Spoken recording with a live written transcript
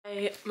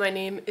Hi, my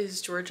name is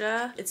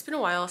Georgia. It's been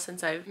a while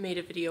since I've made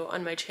a video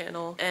on my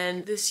channel,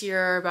 and this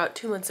year, about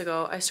 2 months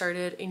ago, I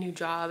started a new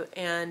job,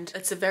 and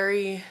it's a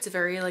very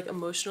like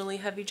emotionally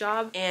heavy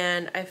job,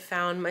 and I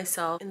found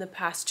myself in the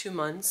past 2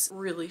 months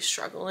really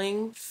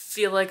struggling.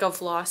 Feel like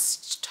I've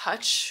lost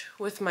touch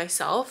with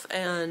myself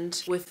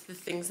and with the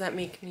things that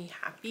make me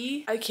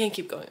happy. I can't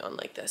keep going on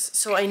like this,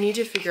 so I need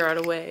to figure out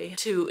a way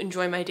to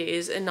enjoy my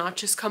days and not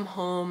just come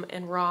home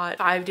and rot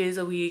 5 days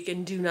a week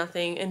and do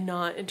nothing and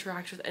not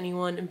interact with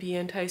anyone and be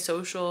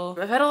antisocial.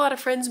 I've had a lot of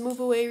friends move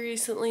away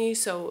recently,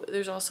 so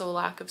there's also a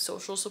lack of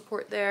social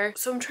support there.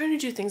 So I'm trying to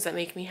do things that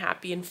make me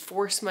happy and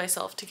force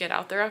myself to get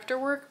out there after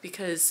work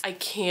because I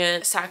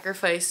can't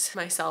sacrifice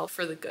myself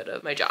for the good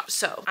of my job.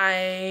 So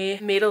I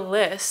made a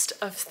list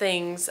of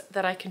things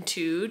that I can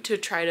do to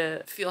try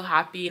to feel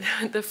happy.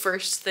 The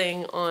first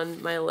thing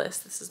on my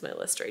list, this is my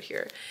list right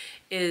here,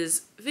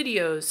 is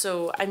videos.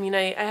 So I mean,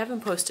 I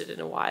haven't posted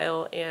in a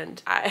while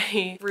and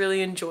I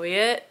really enjoy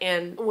it.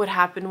 And what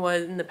happened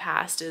was in the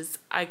past is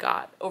I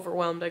got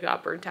overwhelmed, I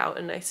got burnt out,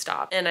 and I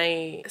stopped.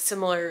 And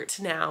similar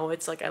to now,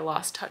 it's like I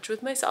lost touch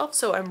with myself.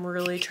 So I'm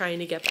really trying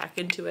to get back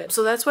into it.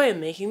 So that's why I'm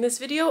making this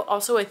video.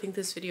 Also, I think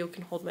this video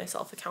can hold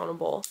myself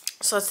accountable.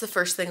 So that's the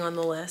first thing on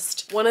the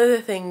list. One of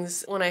the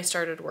things when I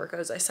started work,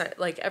 I signed,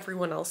 like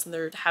everyone else, and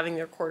they're having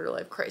their quarter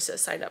life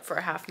crisis, signed up for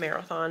a half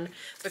marathon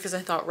because I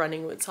thought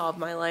running would solve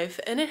my life.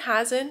 And it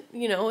hasn't,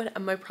 you know,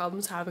 my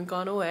problems haven't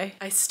gone away.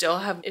 I still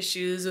have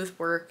issues with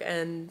work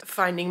and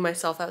finding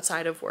myself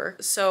outside of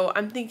work. So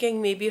I'm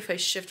thinking maybe if I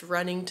shift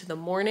running to the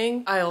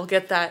morning, I'll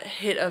get that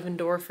hit of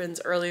endorphins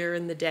earlier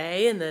in the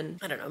day, and then,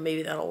 I don't know,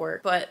 maybe that'll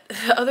work. But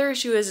the other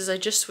issue is I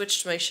just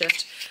switched my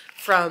shift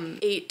from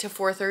 8 to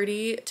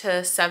 4:30 to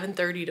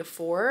 7:30 to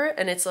 4,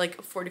 and it's like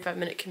a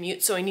 45-minute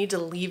commute, so I need to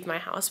leave my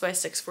house by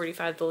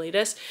 6:45 the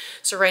latest.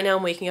 So right now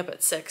I'm waking up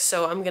at 6,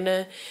 so I'm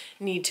gonna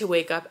need to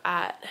wake up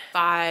at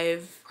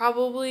 5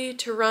 probably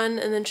to run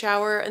and then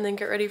shower and then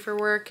get ready for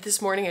work.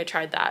 This morning I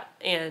tried that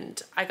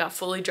and I got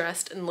fully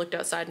dressed and looked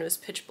outside and it was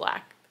pitch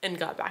black and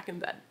got back in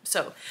bed.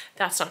 So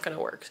that's not gonna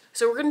work.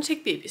 So we're gonna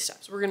take baby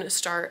steps. We're gonna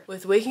start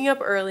with waking up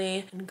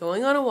early and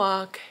going on a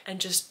walk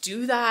and just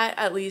do that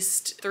at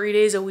least 3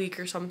 days a week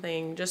or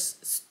something,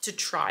 just to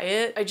try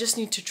it. I just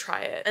need to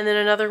try it. And then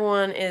another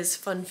one is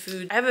fun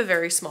food. I have a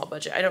very small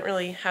budget. I don't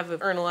really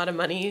earn a lot of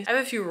money. I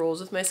have a few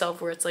rules with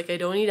myself where it's like I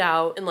don't eat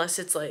out unless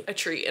it's like a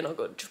treat and I'll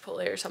go to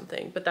Chipotle or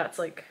something, but that's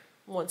like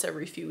once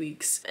every few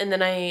weeks. And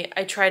then I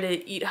try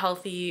to eat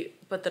healthy,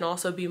 but then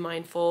also be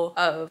mindful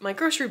of my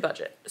grocery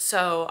budget.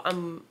 So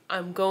I'm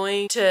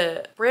going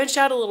to branch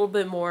out a little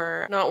bit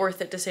more. Not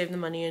worth it to save the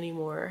money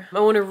anymore. I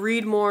want to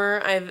read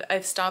more.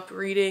 I've stopped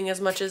reading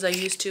as much as I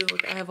used to.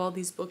 Like, I have all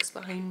these books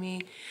behind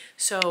me,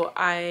 so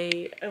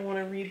I want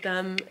to read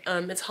them.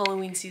 It's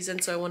Halloween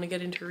season, so I want to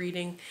get into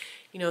reading,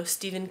 you know,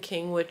 Stephen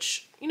King,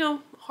 which, you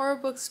know, horror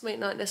books might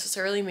not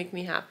necessarily make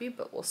me happy,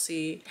 but we'll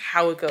see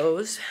how it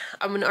goes.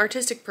 I'm an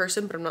artistic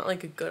person, but I'm not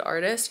like a good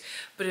artist.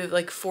 But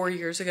like 4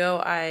 years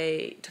ago,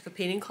 I took a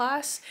painting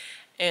class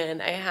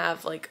and I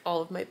have like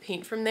all of my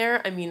paint from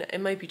there. I mean, it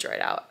might be dried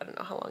out. I don't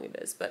know how long it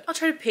is, but I'll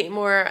try to paint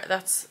more.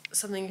 That's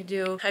something to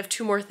do. I have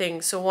 2 more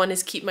things. So one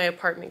is keep my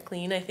apartment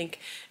clean. I think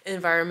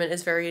environment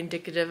is very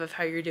indicative of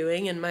how you're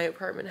doing, and my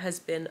apartment has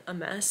been a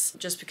mess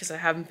just because I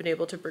haven't been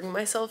able to bring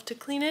myself to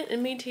clean it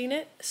and maintain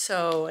it.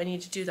 So I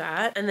need to do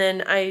that. And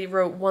then I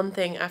wrote one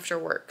thing after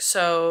work.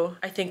 So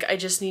I think I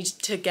just need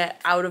to get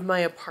out of my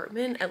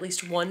apartment at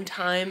least one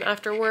time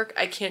after work.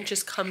 I can't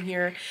just come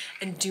here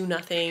and do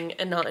nothing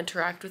and not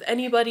interact with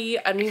anybody.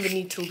 I don't even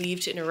need to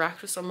leave to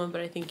interact with someone,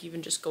 but I think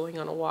even just going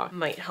on a walk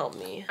might help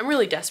me. I'm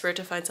really desperate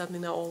to find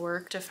something that will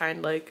work, to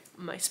find like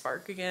my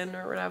spark again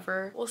or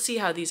whatever. We'll see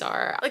how these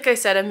are. Like I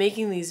said, I'm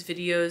making these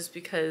videos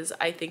because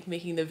I think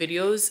making the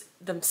videos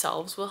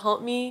themselves will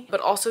help me,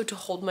 but also to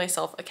hold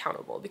myself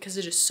accountable, because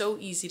it is so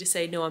easy to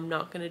say, no, I'm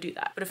not gonna do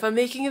that. But if I'm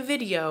making a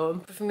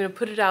video, if I'm gonna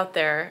put it out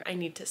there, I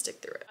need to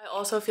stick through it. I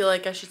also feel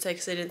like I should say,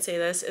 because I didn't say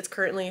this, it's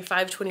currently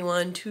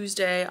 5:21,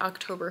 Tuesday,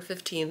 October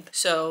 15th.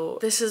 So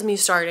this is me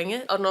starting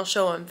it, and I'll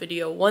show on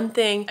video one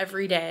thing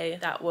every day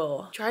that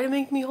will try to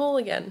make me whole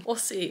again. We'll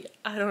see.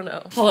 I don't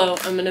know. Hello,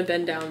 I'm gonna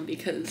bend down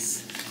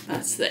because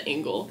that's the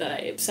angle that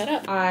I set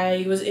up.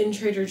 I was in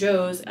Trader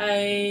Joe's.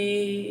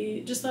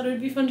 I just thought it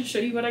would be fun to show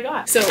you what I got.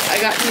 So I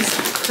got these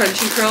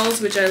crunchy curls,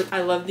 which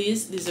I love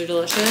these. These are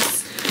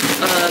delicious.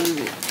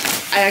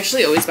 I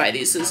actually always buy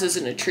these, so this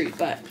isn't a treat,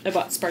 but I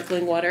bought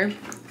sparkling water.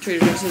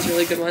 Trader Joe's has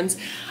really good ones.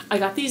 I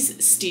got these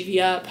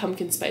stevia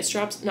pumpkin spice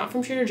drops, not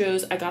from Trader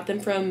Joe's. I got them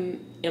from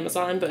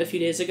Amazon, but a few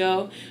days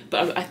ago.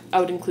 But I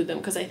would include them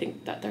because I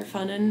think that they're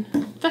fun and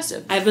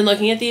festive. I've been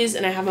looking at these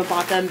and I haven't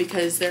bought them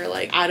because they're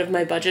like out of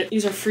my budget.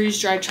 These are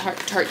freeze-dried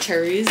tart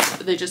cherries.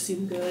 They just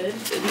seem good.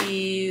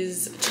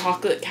 These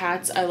chocolate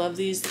cats, I love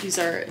these. These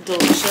are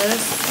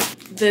delicious.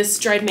 this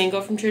dried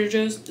mango from Trader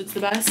Joe's. It's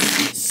the best.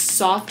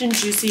 Soft and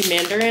juicy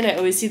mandarin. I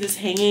always see this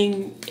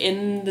hanging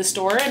in the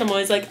store and I'm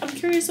always like, I'm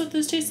curious what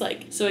this tastes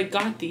like. So I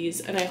got these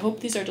and I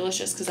hope these are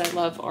delicious because I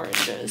love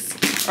oranges.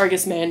 Or I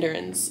guess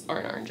mandarins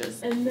aren't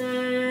oranges. And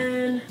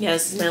then, yeah,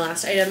 this is my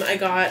last item. I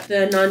got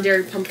the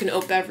non-dairy pumpkin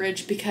oat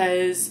beverage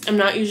because I'm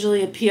not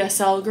usually a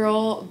PSL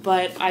girl,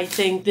 but I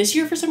think this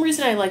year for some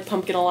reason I like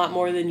pumpkin a lot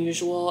more than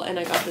usual, and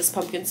I got this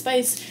pumpkin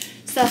spice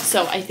stuff,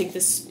 so I think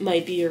this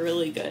might be a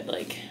really good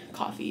like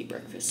coffee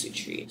breakfasty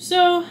treat.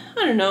 So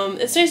I don't know,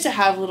 it's nice to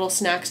have little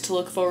snacks to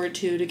look forward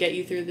to get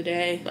you through the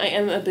day. I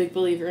am a big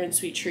believer in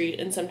sweet treat,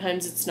 and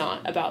sometimes it's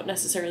not about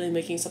necessarily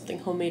making something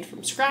homemade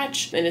from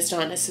scratch, and it's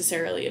not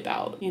necessarily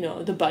about, you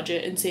know, the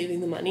budget and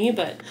saving the money,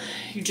 but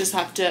you just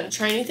have to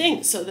try new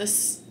things. So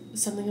this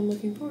is something I'm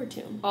looking forward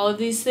to. All of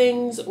these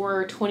things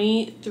were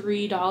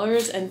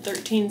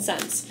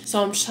 $23.13.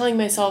 So I'm just telling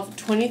myself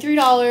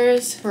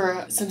 $23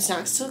 for some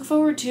snacks to look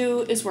forward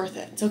to is worth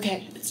it. It's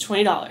okay. It's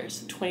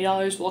 $20.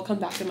 $20 will come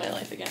back in my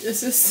life again.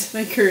 This is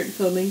my current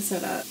filming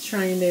setup,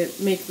 trying to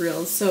make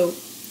reels. So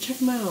check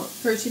them out.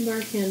 Protein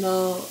bar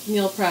candle,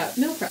 meal prep,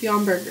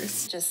 Beyond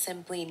Burgers. Just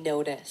simply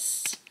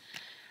notice.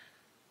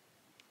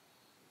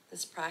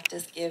 This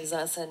practice gives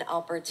us an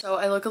opportunity. So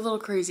I look a little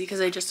crazy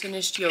because I just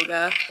finished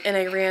yoga and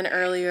I ran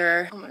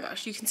earlier. Oh my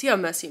gosh, you can see how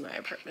messy my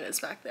apartment is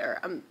back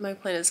there. My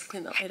plan is to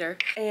clean that later.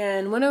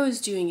 And when I was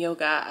doing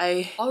yoga,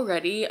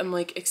 I'm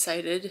like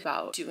excited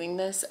about doing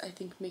this. I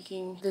think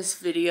making this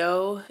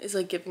video is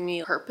like giving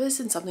me purpose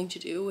and something to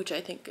do, which I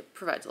think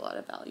provides a lot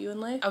of value in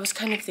life. I was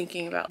kind of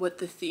thinking about what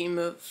the theme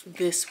of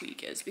this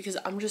week is because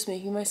I'm just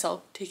making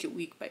myself take it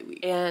week by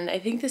week. And I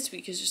think this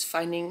week is just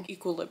finding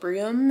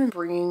equilibrium and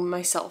bringing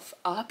myself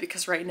up,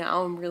 because right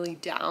now I'm really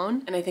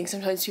down, and I think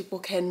sometimes people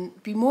can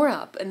be more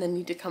up and then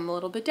need to come a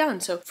little bit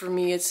down. So for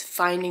me, it's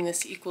finding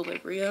this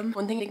equilibrium.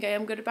 One thing I think I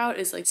am good about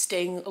is like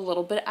staying a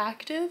little bit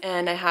active,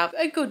 and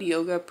I go to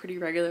yoga pretty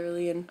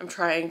regularly, and I'm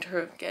trying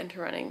to get into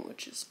running,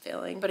 which is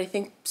failing. But I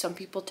think some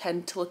people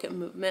tend to look at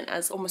movement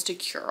as almost a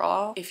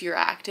cure-all. If you're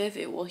active,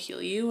 it will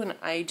heal you, and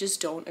I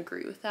just don't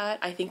agree with that.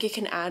 I think it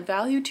can add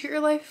value to your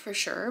life for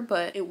sure,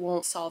 but it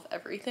won't solve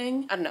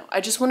everything. I don't know.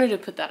 I just wanted to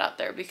put that out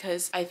there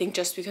because I think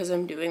just because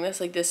I'm doing this,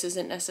 like, this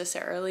isn't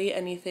necessarily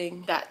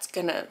anything that's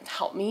gonna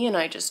help me, and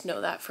I just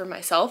know that for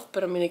myself,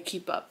 but I'm gonna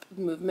keep up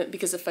movement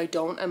because if I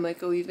don't, I might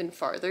go even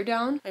farther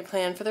down. My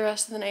plan for the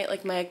rest of the night,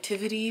 like my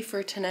activity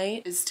for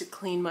tonight, is to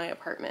clean my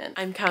apartment.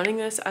 I'm counting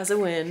this as a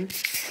win.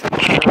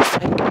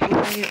 I'm putting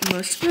away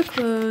most of the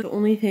clothes. The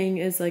only thing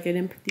is, like, I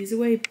didn't put these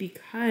away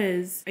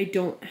because I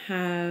don't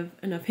have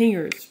enough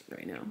hangers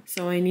right now.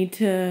 So I need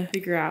to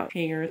figure out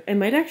hangers. I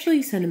might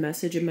actually send a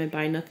message in my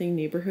Buy Nothing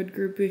neighborhood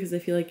group because I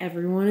feel like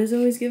everyone is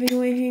always giving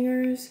away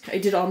hangers. I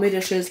did all my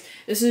dishes.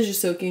 This is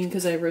just soaking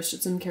because I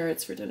roasted some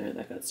carrots for dinner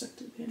that got stuck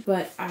to the pan.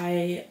 But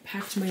I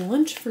packed my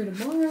lunch for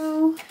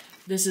tomorrow.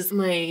 This is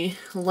my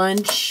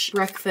lunch,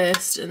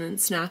 breakfast, and then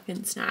snack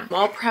and snack. I'm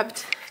all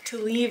prepped to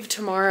leave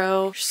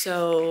tomorrow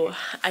so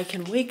I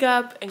can wake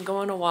up and go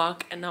on a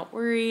walk and not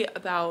worry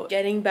about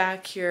getting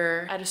back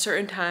here at a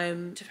certain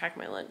time to pack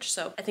my lunch.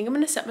 So I think I'm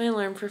gonna set my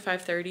alarm for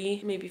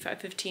 5:30, maybe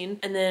 5:15,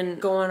 and then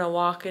go on a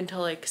walk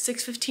until like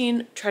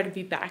 6:15, try to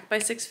be back by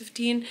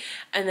 6:15,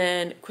 and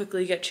then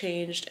quickly get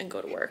changed and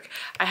go to work.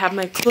 I have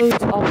my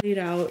clothes all laid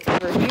out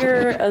over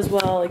here as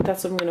well. Like,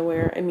 that's what I'm gonna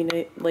wear. I mean,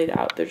 I laid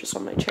out, they're just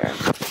on my chair.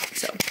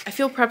 So I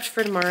feel prepped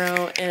for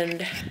tomorrow,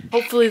 and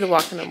hopefully the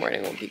walk in the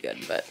morning will be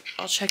good, but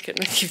I'll check in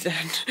with you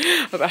then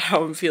about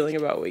how I'm feeling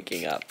about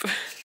waking up.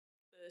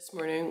 This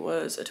morning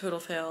was a total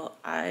fail.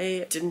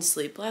 I didn't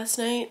sleep last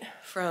night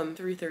from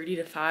 3:30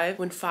 to 5.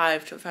 When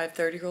 5 to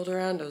 5:30 rolled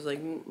around, I was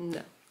like,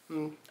 no.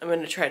 I'm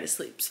gonna try to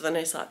sleep. So then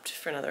I slept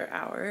for another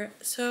hour.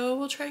 So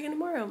we'll try again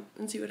tomorrow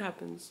and see what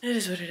happens. It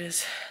is what it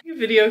is.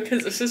 Video,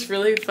 because this is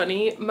really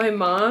funny. My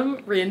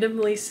mom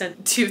randomly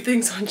sent 2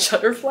 things on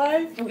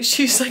Shutterfly.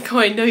 She's like, oh,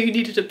 I know you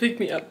needed to pick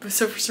me up.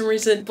 So for some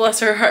reason,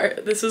 bless her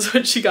heart, this is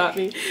what she got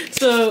me.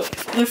 So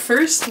the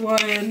first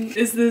one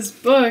is this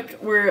book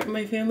where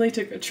my family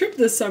took a trip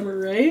this summer,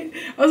 right?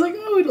 I was like,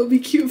 oh, it'll be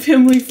cute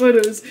family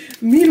photos.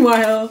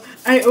 Meanwhile,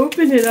 I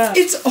open it up.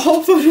 It's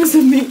all photos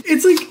of me.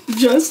 It's like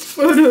just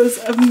photos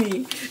of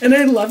me, and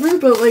I love her,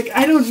 but like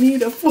I don't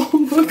need a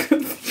full book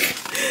of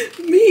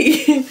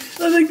me. I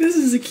was like, this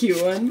is a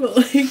cute one, but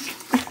like,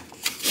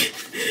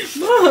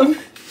 Mom,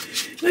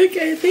 like,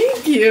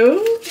 thank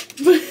you,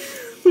 but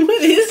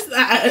what is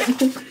that?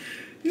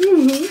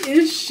 Ooh, who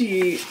is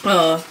she?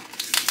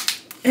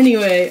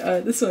 Anyway,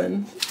 this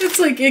one, it's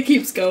like, it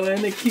keeps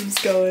going,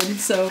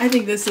 so I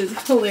think this is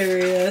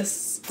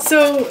hilarious.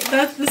 So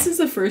this is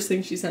the first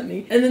thing she sent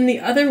me. And then the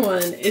other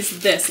one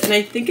is this, and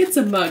I think it's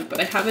a mug, but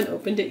I haven't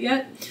opened it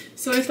yet.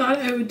 So I thought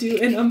I would do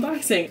an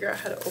unboxing. Figure out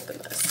how to open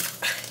this.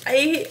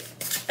 I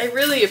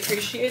really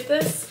appreciate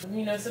this.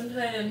 You know,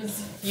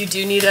 sometimes you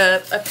do need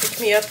a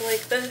pick-me-up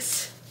like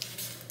this.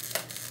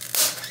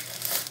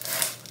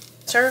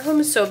 Styrofoam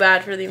is so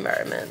bad for the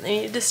environment. They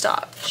need to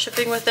stop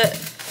shipping with it,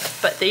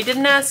 but they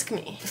didn't ask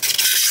me.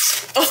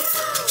 Oh.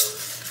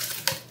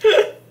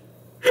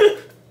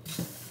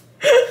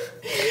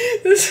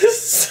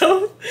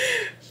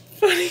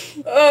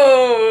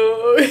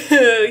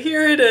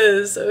 here it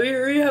is. So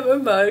here we have a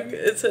mug.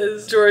 It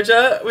says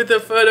Georgia with a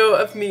photo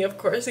of me, of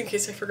course, in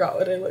case I forgot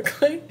what I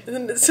look like. And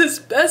then it says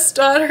best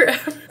daughter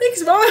ever.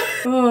 Thanks, Mom.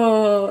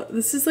 Oh,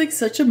 this is like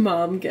such a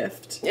mom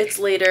gift. It's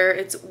later.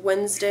 It's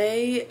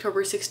Wednesday,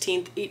 October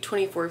 16th,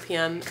 8:24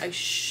 p.m. I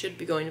should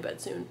be going to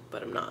bed soon,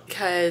 but I'm not,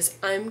 because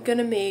I'm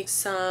gonna make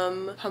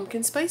some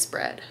pumpkin spice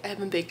bread. I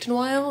haven't baked in a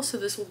while, so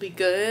this will be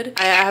good.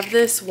 I have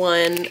this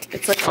one.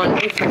 It's like on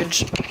my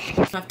fridge.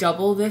 I have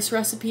double this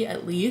recipe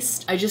at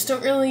least. I just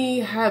don't really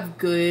have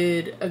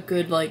a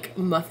good like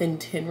muffin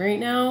tin right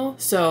now,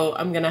 so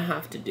I'm gonna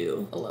have to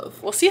do a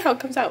loaf. We'll see how it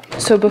comes out.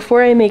 So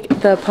before I make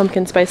the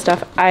pumpkin spice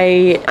stuff,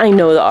 I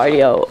know the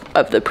audio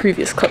of the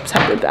previous clips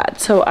have been bad,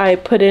 so I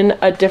put in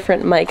a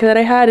different mic that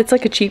I had. It's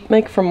like a cheap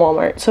mic from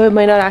Walmart, so it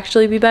might not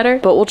actually be better,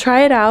 but we'll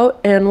try it out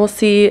and we'll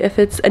see if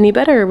it's any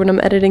better when I'm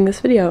editing this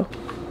video.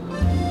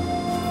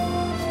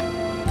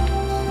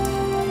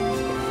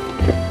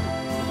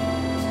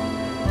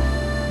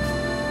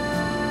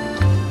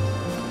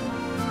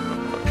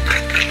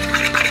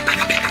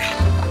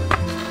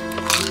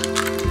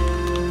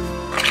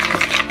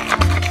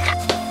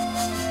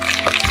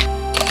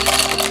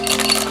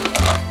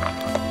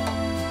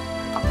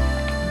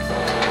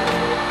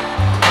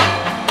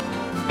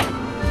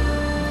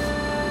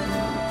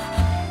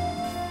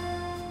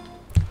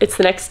 It's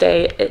the next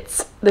day.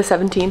 It's the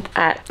 17th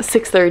at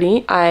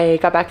 6:30. I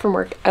got back from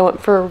work. I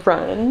went for a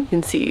run. You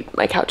can see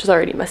my couch is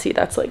already messy.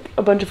 That's like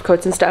a bunch of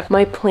coats and stuff.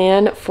 My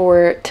plan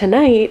for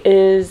tonight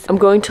is I'm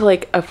going to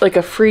like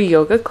a free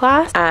yoga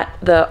class at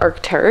the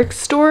Arc'teryx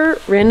store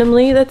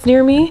randomly that's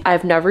near me.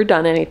 I've never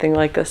done anything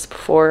like this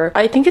before.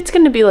 I think it's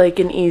going to be like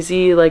an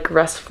easy, like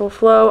restful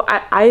flow.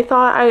 I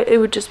thought it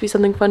would just be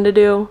something fun to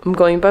do. I'm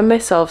going by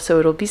myself, so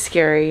it'll be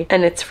scary.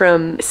 And it's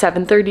from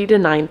 7:30 to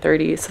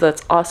 9:30, so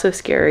that's also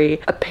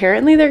scary.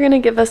 Apparently they're gonna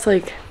give us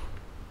like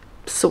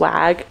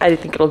swag. I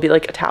think it'll be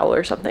like a towel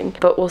or something,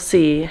 but we'll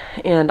see,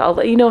 and I'll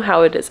let you know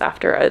how it is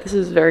after. This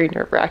is very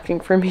nerve-wracking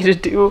for me to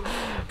do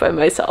by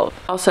myself.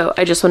 Also,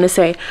 I just want to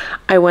say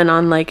I went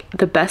on like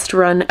the best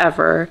run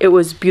ever. It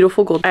was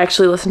beautiful gold. I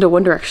actually listened to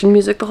One Direction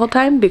music the whole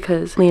time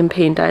because Liam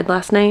Payne died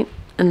last night,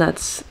 and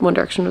that's One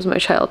Direction was my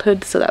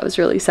childhood, so that was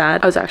really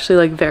sad. I was actually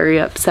like very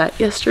upset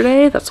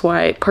yesterday. That's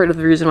why part of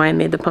the reason why I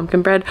made the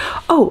pumpkin bread.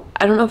 Oh,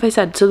 I don't know if I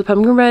said, so the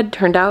pumpkin bread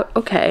turned out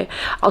okay.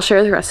 I'll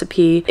share the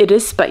recipe. It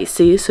is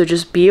spicy, so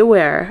just be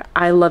aware.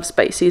 I love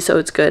spicy, so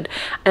it's good.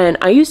 And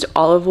I used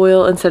olive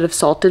oil instead of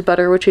salted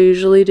butter, which I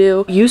usually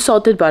do. Use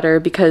salted butter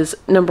because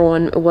number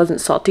one, it wasn't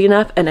salty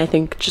enough, and I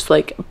think just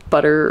like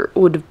butter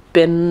would have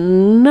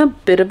been a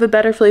bit of a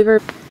better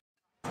flavor.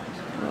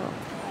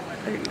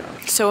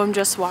 So I'm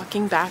just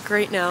walking back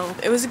right now.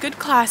 It was a good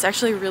class,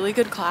 actually a really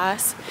good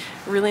class.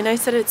 Really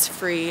nice that it's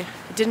free.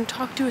 I didn't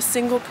talk to a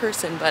single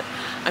person, but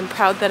I'm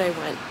proud that I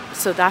went,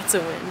 so that's a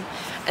win.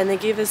 And they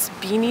gave us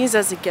beanies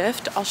as a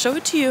gift. I'll show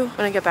it to you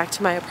when I get back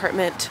to my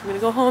apartment. I'm gonna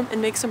go home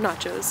and make some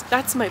nachos.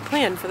 That's my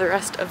plan for the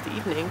rest of the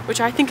evening, which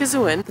I think is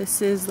a win.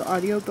 This is the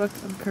audiobook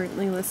I'm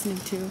currently listening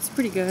to. It's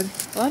pretty good.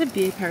 A lot of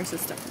B.A.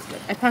 Paris' stuff is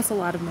good. I pass a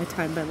lot of my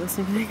time by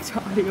listening to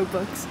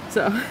audiobooks.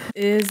 So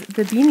is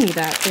the beanie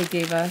that they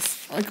gave us.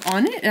 Like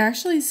on it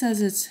actually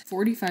says it's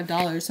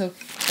 $45. So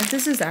if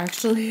this is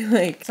actually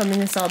like something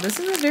to sell, this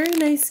is a very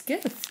nice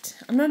gift.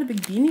 I'm not a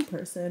big beanie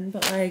person,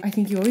 but like I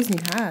think you always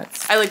need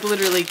hats. I like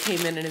literally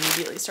came in and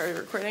immediately started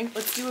recording.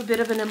 Let's do a bit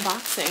of an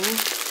unboxing,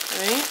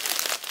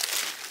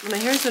 right? My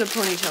hair's in a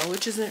ponytail,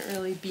 which isn't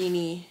really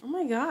beanie. Oh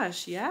my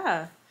gosh,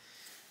 yeah.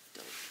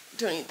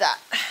 Don't need that.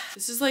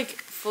 This is like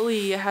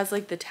fully, it has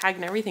like the tag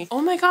and everything.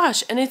 Oh my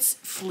gosh, and it's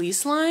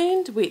fleece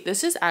lined. Wait,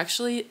 this is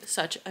actually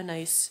such a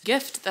nice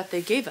gift that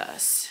they gave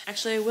us.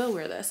 Actually, I will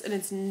wear this, and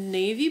it's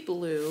navy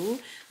blue,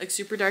 like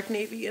super dark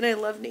navy, and I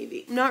love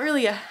navy. I'm not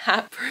really a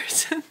hat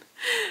person.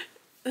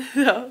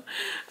 No.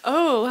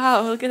 Oh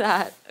wow, look at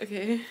that.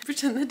 Okay,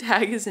 pretend the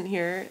tag isn't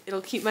here.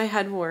 It'll keep my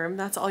head warm.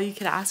 That's all you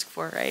could ask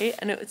for, right?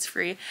 And it's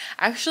free.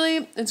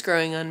 Actually, it's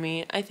growing on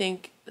me. I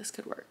think this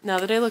could work. Now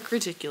that I look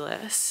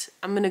ridiculous,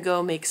 I'm gonna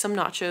go make some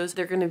nachos.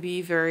 They're gonna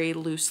be very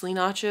loosely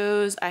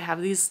nachos. I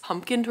have these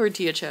pumpkin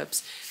tortilla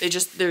chips.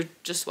 They're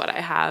just what I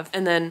have.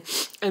 And then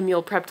I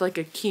meal prepped like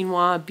a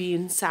quinoa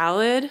bean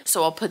salad.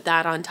 So I'll put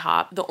that on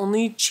top. The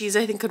only cheese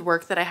I think could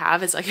work that I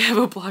have is like I have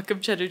a block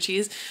of cheddar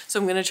cheese. So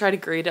I'm gonna try to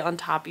grate it on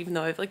top, even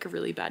though I have like a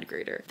really bad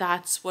grater.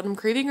 That's what I'm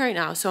craving right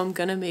now. So I'm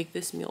gonna make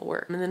this meal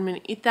work. And then I'm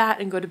gonna eat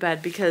that and go to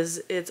bed because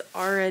it's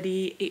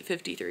already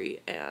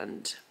 8:53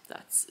 and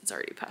it's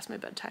already past my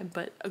bedtime,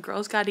 but a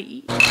girl's gotta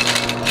eat.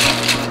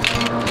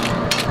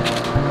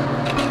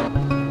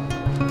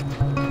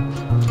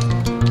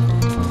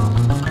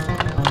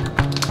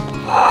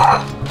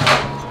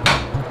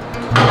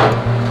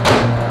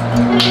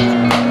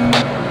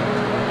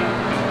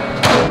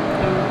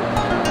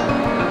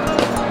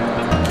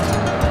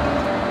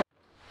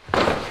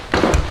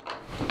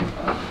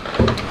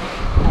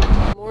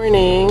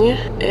 Morning,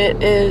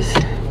 it is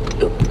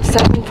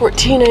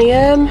 7:14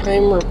 a.m.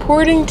 I'm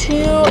reporting to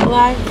you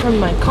live from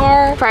my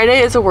car.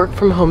 Friday is a work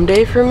from home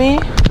day for me.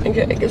 I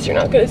Okay, I guess you're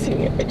not gonna see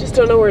me. I just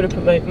don't know where to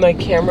put my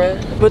camera.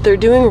 But they're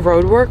doing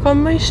road work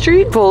on my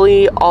street.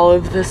 Fully all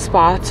of the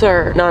spots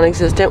are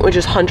non-existent, which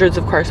is hundreds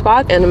of car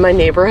spots. And in my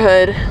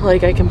neighborhood,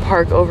 like I can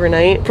park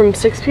overnight from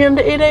 6 p.m.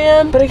 to 8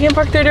 a.m. but I can't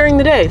park there during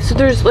the day. So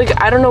there's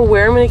like, I don't know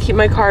where I'm gonna keep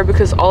my car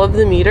because all of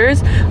the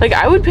meters, like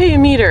I would pay a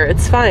meter,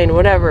 it's fine,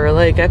 whatever.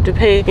 Like I have to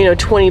pay, you know,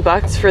 20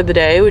 bucks for the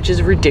day, which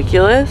is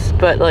ridiculous,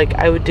 but like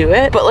I would do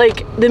it. But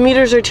like the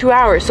meters are 2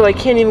 hours, so I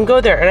can't even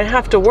go there and I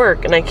have to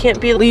work and I can't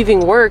be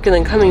leaving work and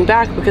then coming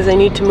back because I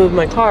need to move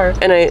my car.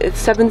 And it's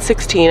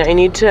 7:16, I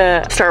need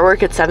to start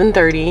work at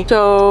 7:30.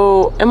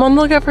 So I'm on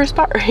the lookout for a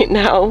spot right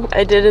now.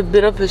 I did a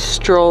bit of a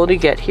stroll to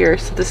get here,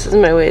 so this is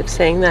my way of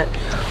saying that,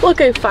 look,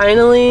 I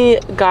finally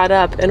got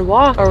up and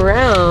walked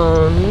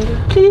around.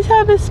 Please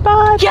have a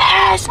spot.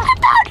 Yes, I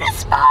found a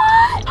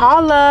spot.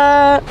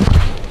 Holla.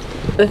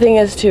 The thing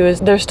is too, is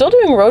they're still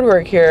doing road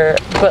work here,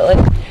 but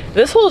like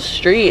this whole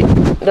street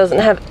doesn't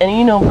have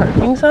any no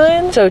parking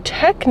signs. So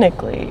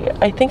technically,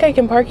 I think I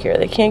can park here.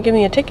 They can't give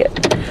me a ticket.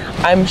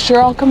 I'm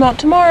sure I'll come out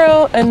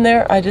tomorrow and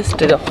I just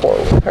did a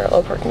horrible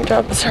parallel parking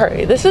job.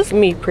 Sorry, this is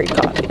me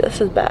pre-coffee.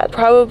 This is bad.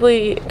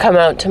 Probably come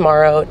out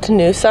tomorrow to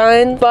new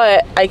signs,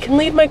 but I can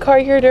leave my car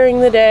here during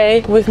the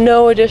day with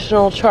no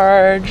additional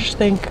charge.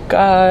 Thank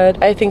God.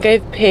 I think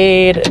I've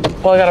paid,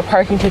 well, I got a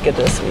parking ticket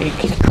this week.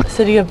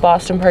 City of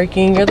Boston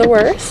parking, you're the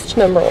worst,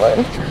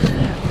 #1.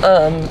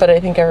 But I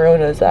think everyone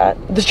knows that.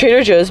 The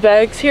Trader Joe's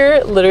bags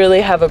here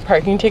literally have a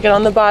parking ticket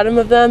on the bottom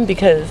of them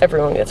because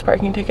everyone gets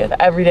parking tickets.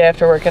 Every day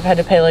after work I've had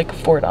to pay like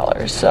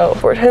 $4. So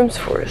 4 times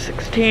 4 is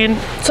 16.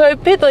 So I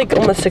paid like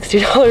almost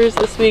 $60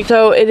 this week.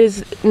 So it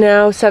is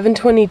now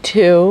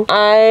 7:22.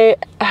 I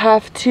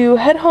have to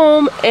head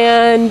home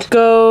and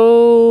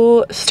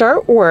go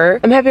start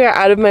work. I'm happy I got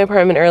out of my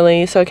apartment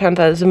early, so I count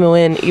that as a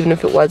win, even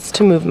if it was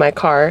to move my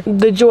car.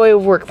 The joy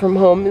of work from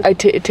home,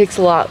 it takes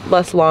a lot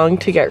less long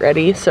to get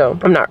ready, so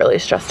I'm not really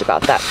stressed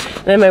about that.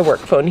 And I have my work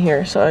phone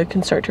here, so I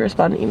can start to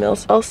respond to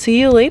emails. I'll see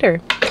you later.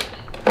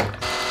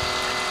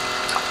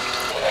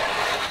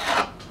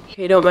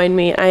 Okay, don't mind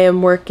me. I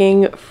am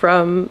working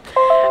from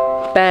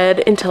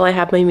bed until I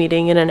have my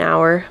meeting in an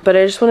hour, but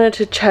I just wanted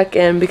to check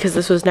in because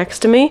this was next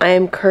to me. I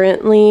am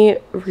currently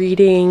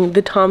reading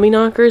The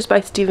Tommyknockers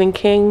by Stephen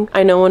King.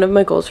 I know one of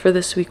my goals for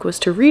this week was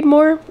to read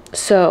more,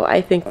 so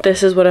I think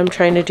this is what I'm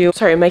trying to do.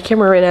 Sorry, my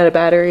camera ran out of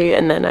battery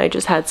and then I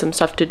just had some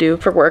stuff to do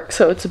for work,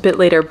 so it's a bit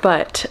later,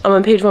 but I'm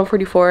on page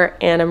 144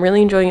 and I'm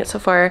really enjoying it so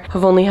far.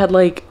 I've only had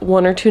like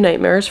 1 or 2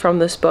 nightmares from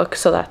this book,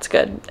 so that's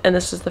good. And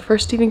this is the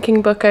first Stephen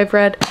King book I've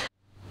read.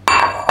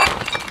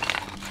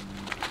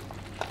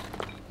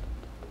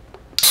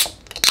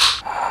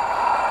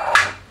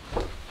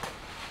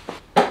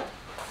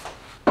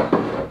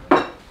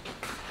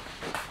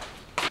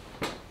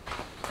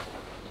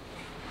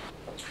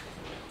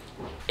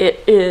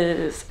 It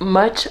is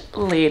much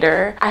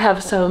later. I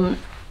have some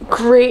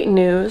great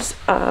news.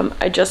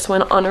 I just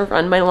went on a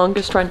run, my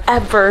longest run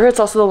ever. It's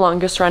also the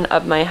longest run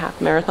of my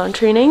half marathon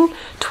training,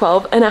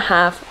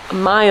 12.5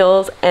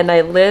 miles, and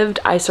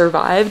I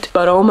survived,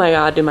 but oh my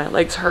God, do my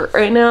legs hurt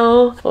right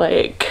now?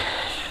 Like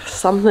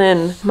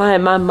something, my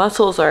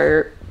muscles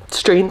are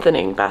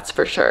strengthening, that's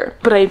for sure.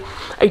 But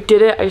I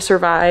did it, I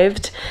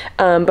survived.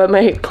 But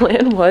my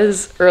plan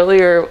was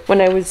earlier when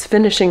I was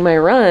finishing my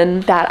run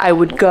that I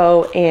would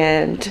go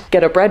and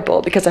get a bread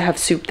bowl because I have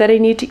soup that I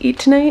need to eat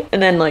tonight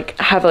and then like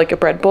have like a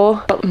bread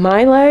bowl. But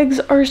my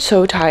legs are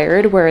so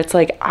tired where it's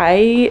like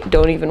I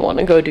don't even want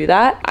to go do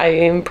that. I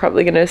am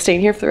probably gonna stay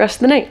in here for the rest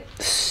of the night.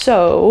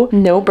 So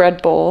no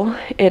bread bowl.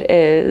 It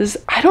is,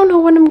 I don't know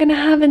what I'm gonna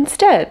have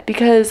instead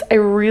because I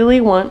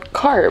really want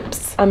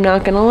carbs. I'm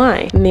not gonna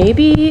lie.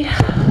 Maybe,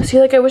 see,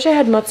 like I wish I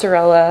had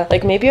mozzarella.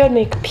 Like maybe I would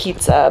make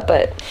pizza,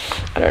 but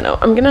I don't know.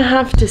 I'm gonna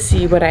have to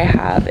see what I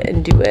have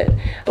and do it.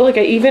 But like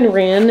I even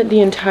ran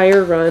the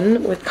entire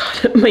run with,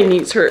 God, my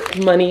knees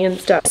hurt, money and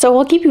stuff. So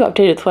I'll keep you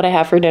updated with what I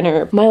have for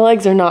dinner. My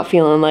legs are not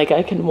feeling like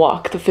I can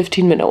walk the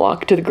 15-minute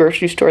walk to the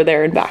grocery store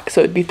there and back.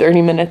 So it'd be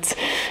 30 minutes.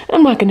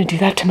 I'm not gonna do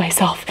that to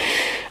myself.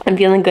 I'm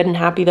feeling good and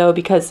happy though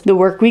because the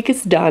work week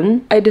is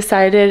done. I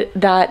decided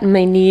that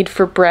my need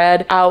for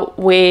bread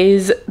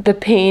outweighs the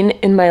pain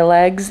in my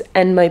legs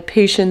and my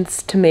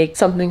patience to make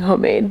something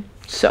homemade.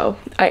 So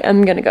I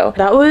am gonna go.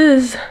 That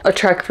was a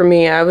trek for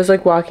me. I was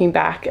like walking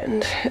back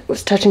and it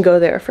was touch and go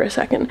there for a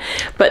second.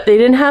 But they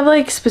didn't have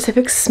like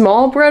specific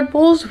small bread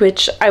bowls,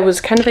 which I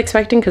was kind of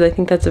expecting because I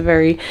think that's a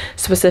very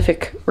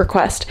specific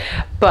request.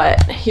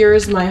 But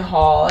here's my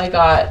haul. I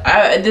got,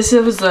 this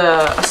was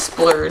a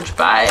splurge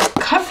buy.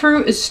 Cut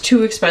fruit is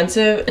too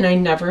expensive and I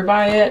never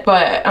buy it,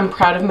 but I'm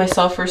proud of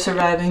myself for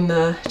surviving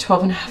the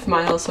 12.5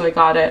 miles, so I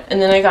got it. And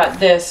then I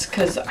got this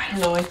because, I don't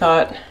know, I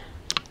thought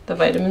the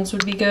vitamins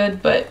would be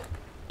good, but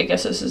I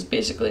guess this is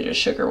basically just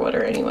sugar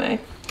water anyway.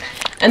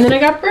 And then I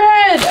got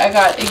bread. I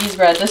got Iggy's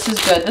bread. This is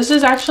good. This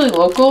is actually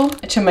local.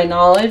 To my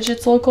knowledge,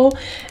 it's local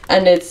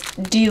and it's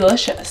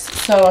delicious.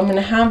 So I'm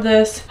gonna have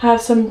this,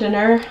 have some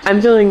dinner. I'm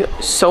feeling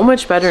so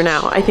much better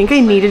now. I think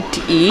I needed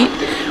to eat,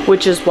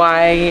 which is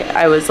why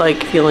I was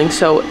like feeling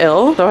so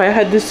ill. So I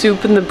had the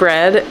soup and the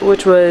bread,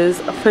 which was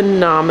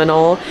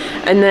phenomenal.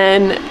 And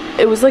then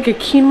it was like a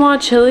quinoa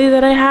chili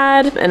that I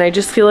had, and I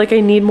just feel like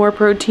I need more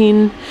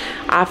protein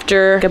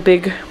after a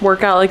big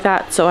workout like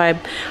that. So I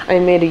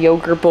made a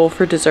yogurt bowl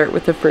for dessert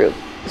with the fruit.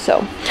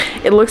 So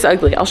it looks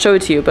ugly. I'll show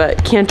it to you,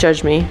 but can't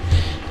judge me.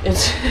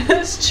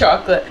 It's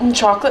chocolate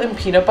and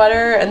peanut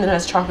butter, and then it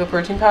has chocolate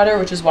protein powder,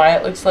 which is why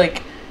it looks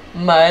like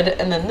mud.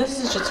 And then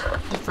this is just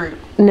the fruit.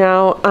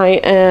 Now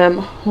I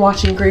am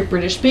watching Great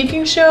British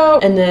Baking Show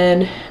and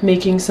then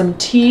making some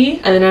tea,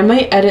 and then I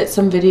might edit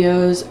some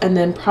videos and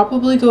then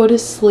probably go to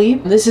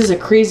sleep. This is a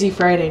crazy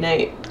Friday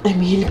night. I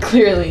mean,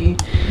 clearly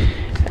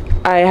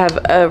I have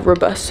a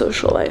robust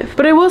social life.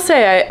 But I will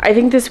say, I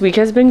think this week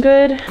has been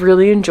good.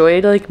 Really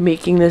enjoyed like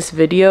making this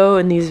video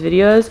and these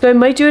videos. So I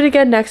might do it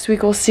again next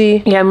week, we'll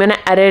see. Yeah, I'm gonna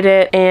edit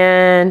it.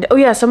 And oh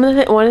yeah,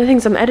 one of the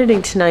things I'm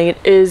editing tonight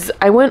is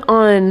I went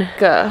on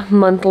like a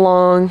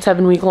month-long,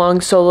 7-week-long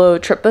solo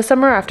trip this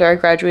summer after I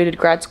graduated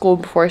grad school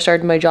before I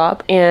started my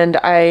job. And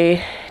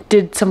I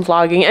did some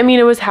vlogging. I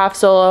mean, it was half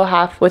solo,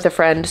 half with a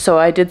friend. So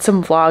I did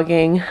some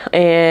vlogging,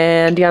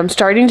 and yeah, I'm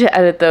starting to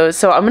edit those.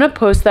 So I'm gonna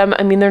post them.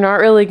 I mean, they're not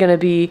really gonna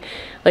be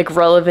like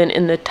relevant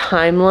in the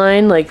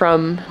timeline, like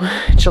from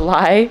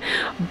July,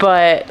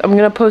 but I'm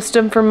gonna post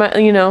them for my,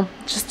 you know,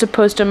 just to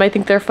post them. I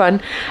think they're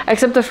fun.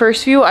 Except the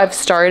first few I've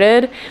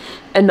started,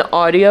 and the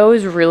audio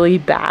is really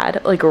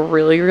bad, like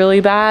really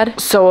bad.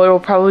 So it'll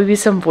probably be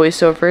some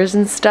voiceovers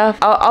and stuff.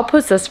 I'll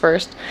post this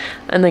first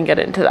and then get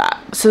into that.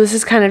 So this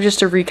is kind of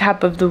just a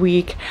recap of the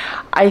week.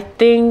 I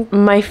think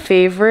my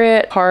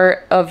favorite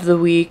part of the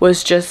week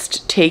was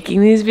just taking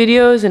these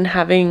videos and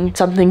having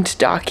something to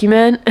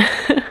document,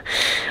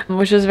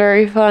 which was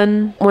very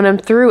fun. When I'm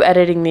through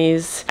editing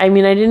these, I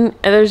mean,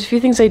 there's a few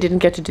things I didn't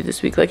get to do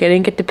this week. Like I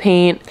didn't get to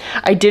paint.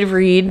 I did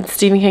read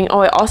Stephen King.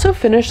 Oh, I also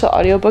finished the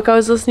audiobook I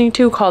was listening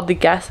to called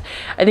The Guest.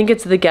 I think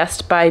it's The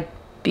Guest by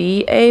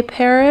B.A.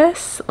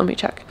 Paris. Let me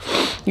check.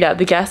 Yeah,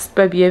 The Guest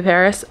by B.A.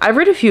 Paris. I've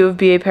read a few of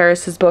B.A.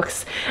 Paris's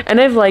books and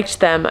I've liked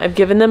them. I've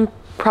given them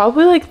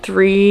probably like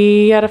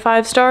 3 out of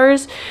 5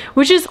 stars,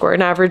 which is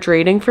an average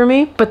rating for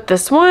me. But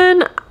this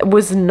one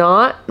was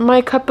not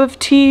my cup of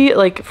tea,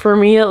 like for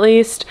me at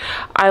least.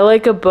 I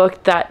like a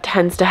book that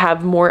tends to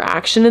have more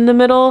action in the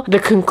middle. The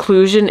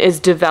conclusion is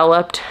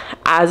developed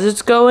as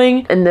it's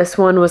going, and this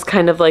one was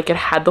kind of like it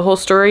had the whole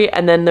story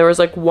and then there was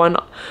like one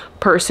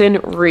person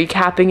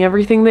recapping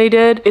everything they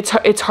did.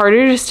 It's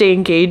harder to stay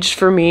engaged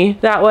for me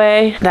that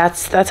way.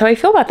 That's how I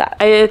feel about that.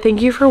 I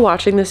thank you for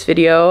watching this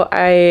video.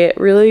 I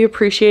really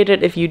appreciate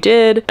it if you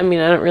did. I mean,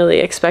 I don't really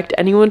expect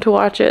anyone to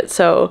watch it,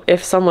 so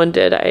if someone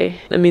did,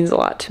 it means a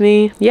lot to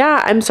me.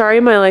 Yeah, I'm sorry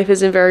my life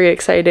isn't very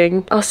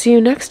exciting. I'll see you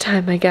next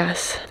time, I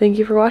guess. Thank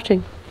you for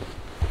watching.